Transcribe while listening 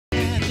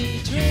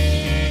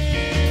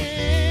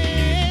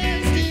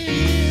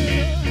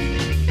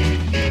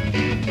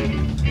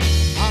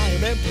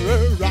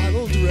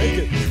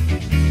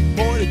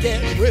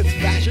with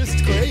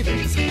fascist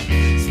cravings.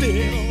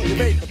 Still, you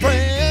make the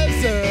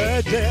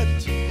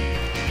president.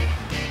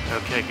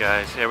 Okay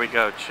guys, here we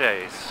go,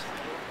 Chase.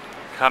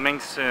 Coming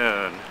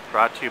soon,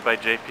 brought to you by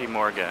JP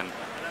Morgan.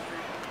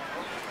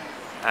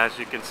 As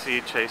you can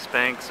see, Chase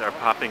banks are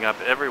popping up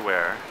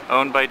everywhere.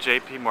 Owned by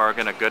JP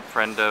Morgan, a good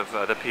friend of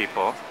the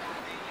people.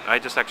 I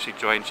just actually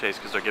joined Chase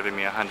because they're giving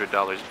me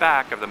 $100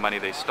 back of the money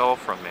they stole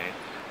from me,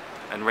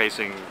 and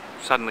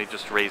suddenly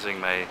just raising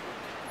my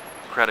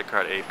credit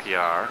card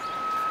APR.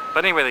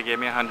 But anyway, they gave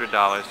me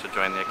 $100 to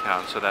join the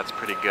account, so that's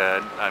pretty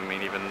good. I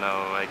mean, even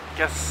though I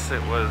guess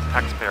it was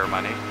taxpayer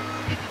money.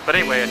 But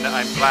anyway,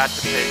 I'm glad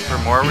to pay for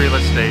more real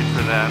estate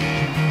for them.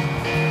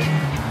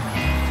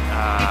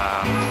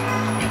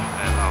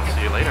 And I'll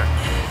see you later.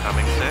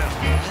 Coming soon.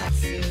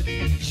 That's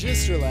it.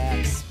 Just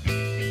relax.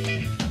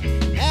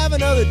 Have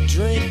another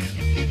drink.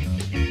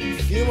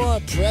 A few more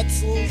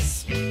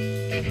pretzels.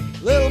 A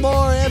little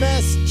more MS.